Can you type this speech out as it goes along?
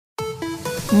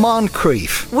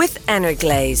Moncrief with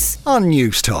Energlaze on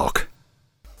News Talk.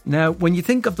 Now, when you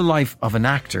think of the life of an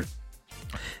actor,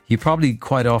 you probably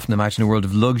quite often imagine a world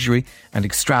of luxury and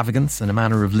extravagance and a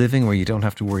manner of living where you don't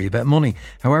have to worry about money.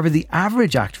 However, the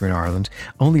average actor in Ireland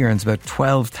only earns about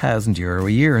 €12,000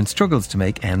 a year and struggles to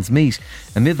make ends meet.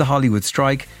 Amid the Hollywood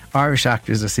strike, Irish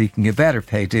actors are seeking a better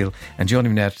pay deal. And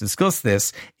joining me now to discuss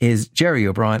this is Gerry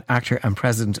O'Brien, actor and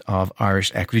president of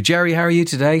Irish Equity. Gerry, how are you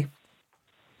today?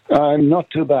 I'm not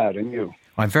too bad, and you?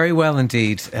 I'm very well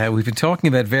indeed. We've been talking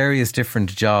about various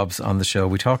different jobs on the show.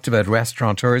 We talked about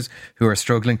restaurateurs who are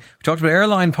struggling. We talked about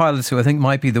airline pilots who I think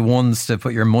might be the ones to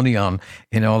put your money on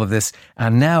in all of this.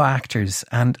 And now actors.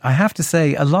 And I have to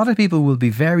say, a lot of people will be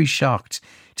very shocked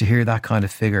to hear that kind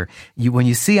of figure. When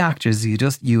you see actors,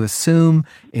 you assume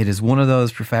it is one of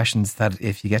those professions that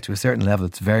if you get to a certain level,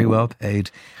 it's very well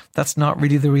paid. That's not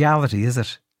really the reality, is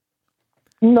it?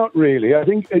 Not really. I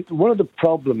think one of the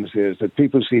problems is that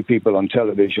people see people on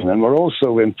television, and we're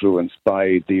also influenced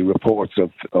by the reports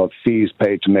of fees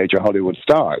paid to major Hollywood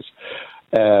stars.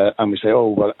 And we say, oh,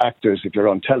 well, actors, if you're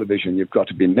on television, you've got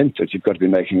to be minted, you've got to be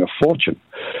making a fortune.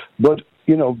 But,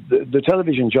 you know, the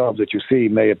television job that you see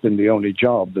may have been the only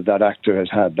job that actor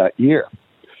has had that year.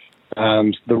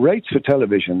 And the rates for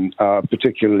television are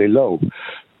particularly low.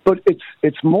 But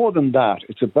it's more than that.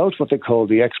 It's about what they call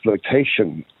the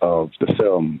exploitation of the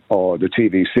film or the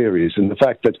TV series, and the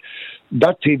fact that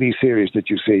that TV series that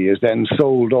you see is then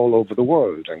sold all over the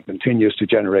world and continues to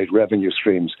generate revenue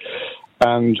streams.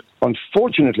 And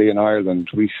unfortunately in Ireland,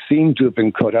 we seem to have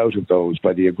been cut out of those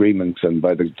by the agreements and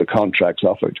by the contracts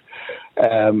offered.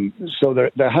 So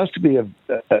there has to be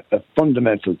a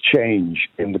fundamental change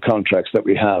in the contracts that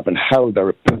we have and how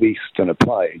they're policed and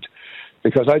applied.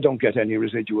 Because I don't get any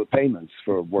residual payments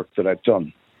for work that I've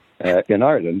done in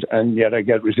Ireland, and yet I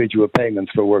get residual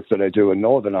payments for work that I do in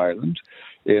Northern Ireland,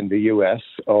 in the US,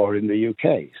 or in the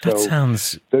UK. So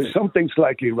there's something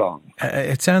slightly wrong.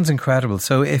 It sounds incredible.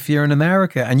 So if you're in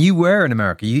America, and you were in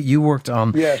America, you worked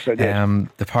on yes, I did. One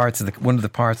of the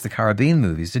parts of the Caribbean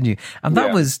movies, didn't you? And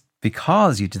that was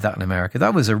because you did that in America.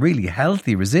 That was a really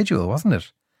healthy residual, wasn't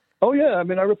it? Oh yeah, I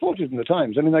mean, I reported in the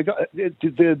Times. I mean, I got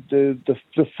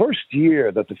the first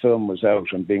year that the film was out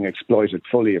and being exploited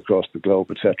fully across the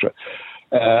globe, etc.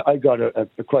 I got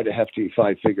quite a hefty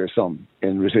 5-figure sum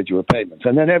in residual payments,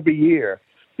 and then every year,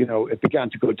 you know, it began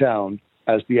to go down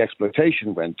as the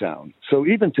exploitation went down. So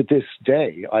even to this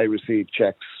day, I receive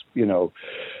checks, you know,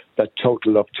 that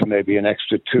total up to maybe an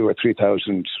extra $2,000 or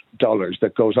 $3,000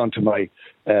 that goes onto my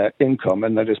income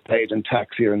and that is paid in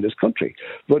tax here in this country,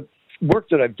 but work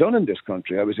that I've done in this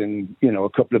country, I was in, you know, a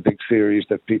couple of big series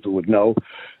that people would know.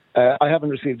 I haven't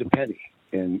received a penny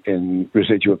in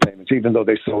residual payments, even though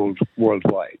they sold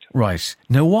worldwide. Right.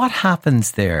 Now, what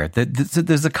happens there?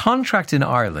 There's a contract in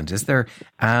Ireland, is there?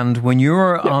 And when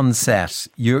you're on set,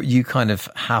 you kind of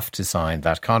have to sign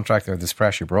that contract, or this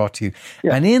pressure brought to you.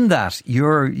 Yeah. And in that,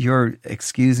 you're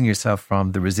excusing yourself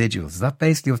from the residuals. Is that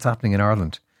basically what's happening in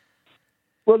Ireland?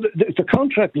 Well, the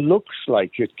contract looks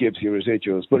like it gives you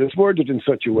residuals, but it's worded in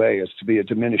such a way as to be a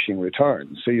diminishing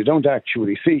return. So you don't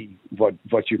actually see what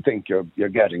you think you're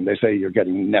getting. They say you're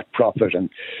getting net profit, and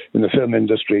in the film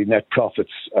industry, net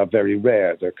profits are very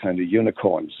rare. They're kind of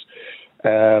unicorns.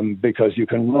 Because you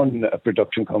can run a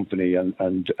production company and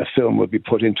a film will be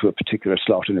put into a particular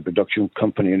slot in a production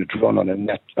company and it's run on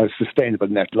a sustainable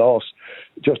net loss,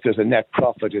 just as a net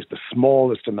profit is the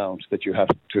smallest amount that you have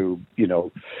to, you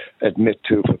know, admit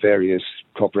to for various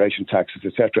corporation taxes,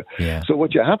 etc. Yeah. So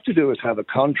what you have to do is have a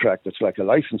contract that's like a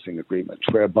licensing agreement,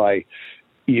 whereby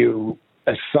you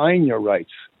assign your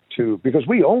rights to, because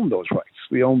we own those rights.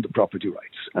 We own the property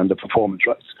rights and the performance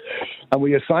rights. And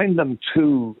we assign them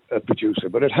to a producer,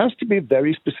 but it has to be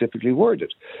very specifically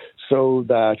worded so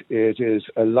that it is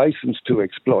a license to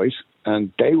exploit,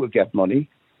 and they will get money,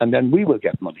 and then we will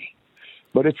get money.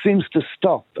 But it seems to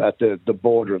stop at the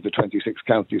border of the 26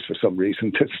 counties for some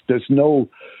reason. There's no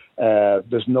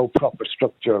proper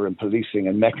structure and policing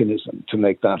and mechanism to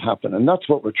make that happen. And that's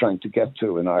what we're trying to get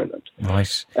to in Ireland.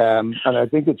 Right. And I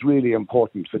think it's really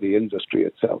important for the industry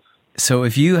itself. So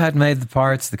if you had made the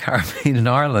parts of the Caribbean in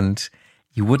Ireland,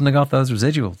 you wouldn't have got those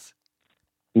residuals?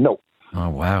 No. Oh,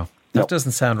 wow. That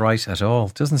doesn't sound right at all.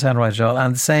 Doesn't sound right at all.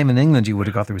 And the same in England, you would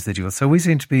have got the residuals. So we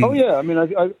seem to be... Oh, yeah. I mean,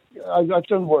 I've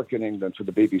done work in England for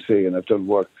the BBC, and I've done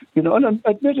work, you know, and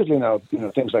admittedly now, you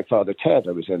know, things like Father Ted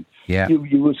I was in. Yeah.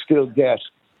 You will still get,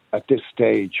 at this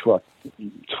stage, what,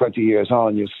 20 years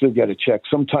on, you'll still get a check,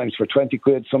 sometimes for 20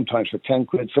 quid, sometimes for 10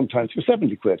 quid, sometimes for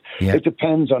 70 quid. Yeah. It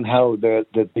depends on how the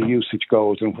usage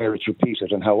goes and where it's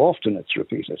repeated and how often it's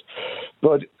repeated.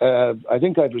 But I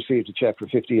think I've received a check for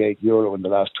 €58 in the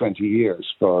last 20 years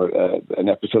for an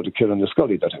episode of Killing the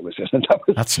Scully that I was in. And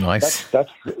that's nice.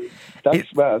 That's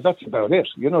about it.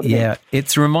 You know what I mean?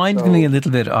 It's reminded me a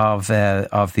little bit of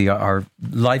our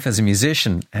life as a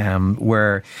musician,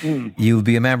 where you'll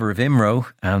be a member of IMRO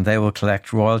and they will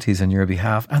collect royalties on your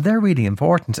behalf, and they're really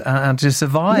important. And to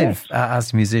survive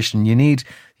as a musician, you need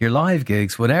your live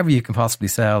gigs, whatever you can possibly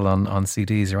sell on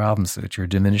CDs or albums, which are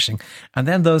diminishing, and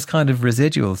then those kind of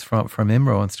residuals from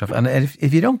IMRO and stuff. And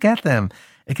if you don't get them,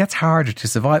 it gets harder to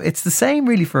survive. It's the same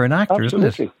really for an actor, isn't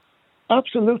it?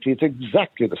 Absolutely, it's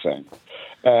exactly the same.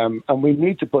 And we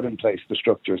need to put in place the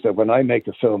structures that when I make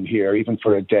a film here, even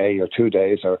for a day or 2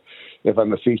 days, or if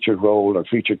I'm a featured role or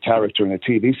featured character in a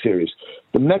TV series,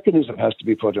 the mechanism has to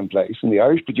be put in place, and the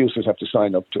Irish producers have to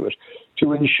sign up to it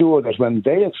to ensure that when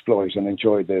they exploit and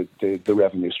enjoy the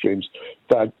revenue streams,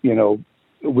 that, you know,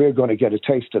 we're going to get a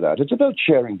taste of that. It's about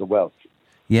sharing the wealth.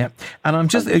 Yeah, and I'm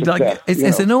just like,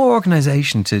 is there no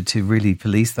organisation to really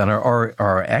police that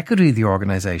or equity the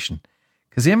organisation?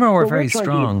 Because IMRO are very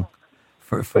strong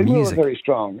for music. Are very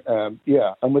strong, and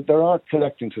there are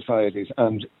collecting societies,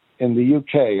 and in the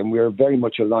UK, and we're very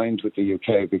much aligned with the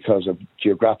UK because of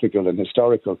geographical and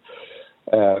historical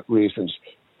reasons.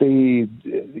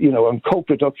 On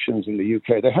co-productions in the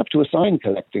UK, they have to assign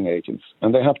collecting agents,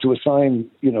 and they have to assign,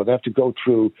 they have to go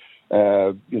through,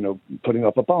 putting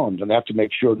up a bond, and they have to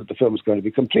make sure that the film is going to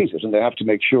be completed, and they have to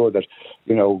make sure that,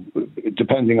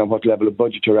 depending on what level of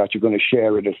budget you're at, you're going to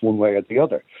share it one way or the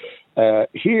other.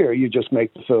 Here, you just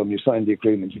make the film, you sign the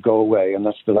agreement, you go away, and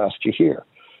that's the last you hear.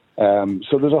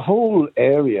 So there's a whole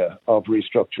area of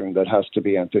restructuring that has to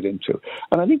be entered into.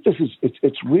 And I think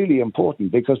it's really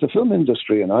important, because the film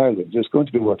industry in Ireland is going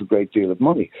to be worth a great deal of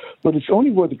money. But it's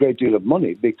only worth a great deal of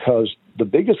money because the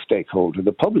biggest stakeholder,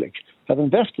 the public, have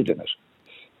invested in it.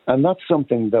 And that's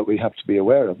something that we have to be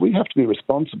aware of. We have to be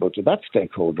responsible to that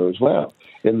stakeholder as well,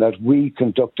 in that we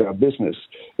conduct our business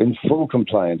in full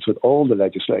compliance with all the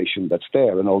legislation that's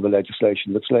there and all the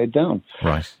legislation that's laid down.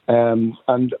 Right.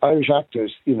 And Irish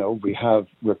actors,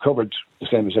 we're covered the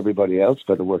same as everybody else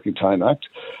by the Working Time Act.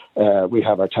 We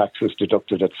have our taxes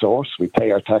deducted at source. We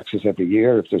pay our taxes every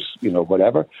year if there's,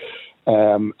 whatever.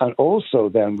 And also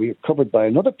then we're covered by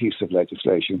another piece of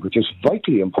legislation which is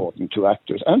vitally important to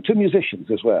actors and to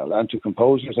musicians as well, and to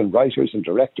composers and writers and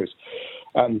directors.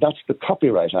 And that's the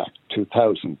Copyright Act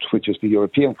 2000, which is the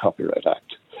European Copyright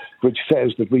Act, which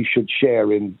says that we should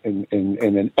share in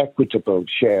an equitable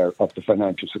share of the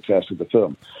financial success of the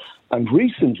film. And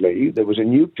recently, there was a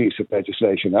new piece of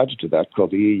legislation added to that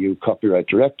called the EU Copyright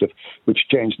Directive, which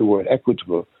changed the word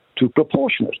equitable to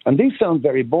proportionate. And these sound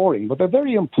very boring, but they're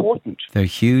very important. They're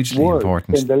hugely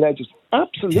important. In the legislation.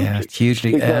 Absolutely. Yeah,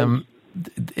 hugely.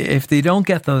 If they don't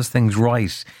get those things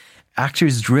right,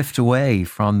 actors drift away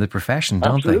from the profession,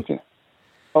 don't they?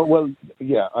 Oh, well,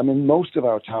 yeah. I mean, most of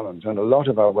our talent and a lot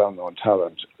of our well-known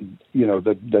talent,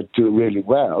 that do really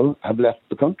well, have left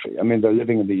the country. I mean, they're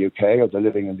living in the UK or they're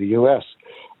living in the US.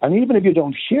 And even if you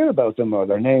don't hear about them or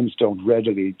their names don't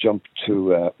readily jump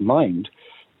to mind,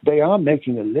 they are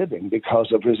making a living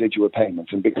because of residual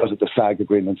payments and because of the SAG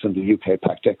agreements and the UK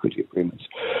Pact Equity agreements.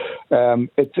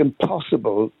 It's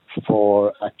impossible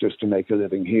for actors to make a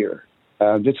living here.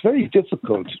 And it's very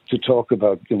difficult to talk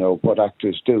about, what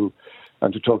actors do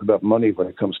and to talk about money when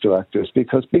it comes to actors,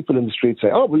 because people in the street say,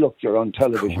 oh, well, look, you're on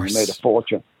television, you made a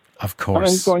fortune. Of course. And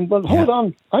I'm going, well, hold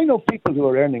on. I know people who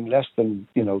are earning less than,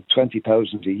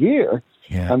 20,000 a year,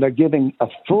 and they're giving a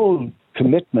full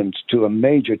commitment to a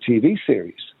major TV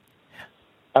series.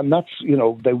 And that's,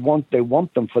 they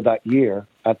want them for that year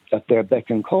at their beck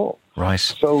and call. Right.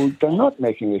 So they're not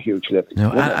making a huge living.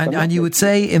 No, and you would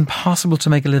say impossible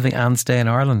to make a living and stay in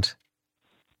Ireland?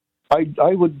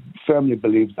 I would firmly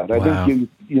believe that. Wow. I think,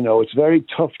 it's very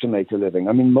tough to make a living.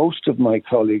 I mean, most of my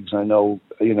colleagues I know,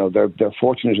 they're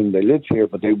fortunate and they live here,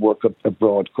 but they work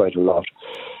abroad quite a lot.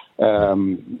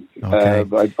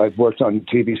 I've worked on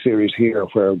TV series here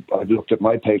where I've looked at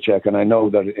my paycheck, and I know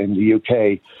that in the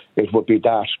UK it would be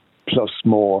that plus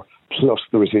more plus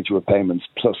the residual payments,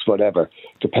 plus whatever,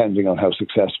 depending on how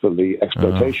successful the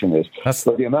exploitation is.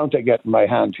 But the amount I get in my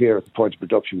hand here at the point of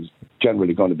production is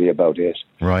generally going to be about it.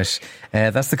 Right.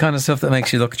 That's the kind of stuff that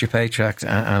makes you look at your paycheck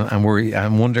and worry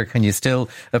and wonder, can you still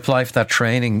apply for that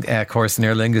training course in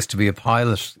Aer Lingus to be a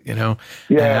pilot, you know?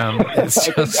 Yeah. I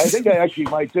think I actually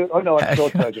might do. Oh, no, I'm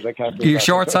short-sighted. I can't do You're that.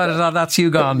 short-sighted. Oh, that's you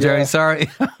gone, Gerry. Sorry.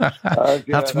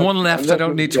 That's one left I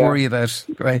don't need to worry about.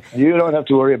 Right. You don't have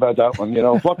to worry about that one. You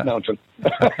know, what mountain?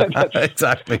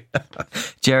 Exactly.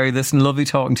 Gerry, listen, lovely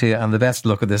talking to you, and the best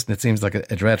look at this, and it seems like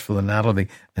a dreadful anatomy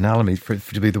for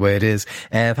to be the way it is.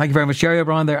 Thank you very much. Gerry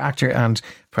O'Brien there, actor and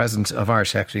president of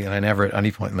Irish Equity, and I never at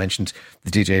any point mentioned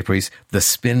the DJ priest, the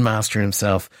spin master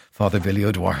himself, Father Billy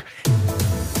O'Dwyer.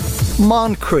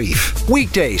 Moncrief,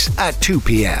 weekdays at 2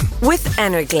 p.m. with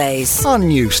Energlaze on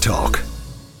News Talk.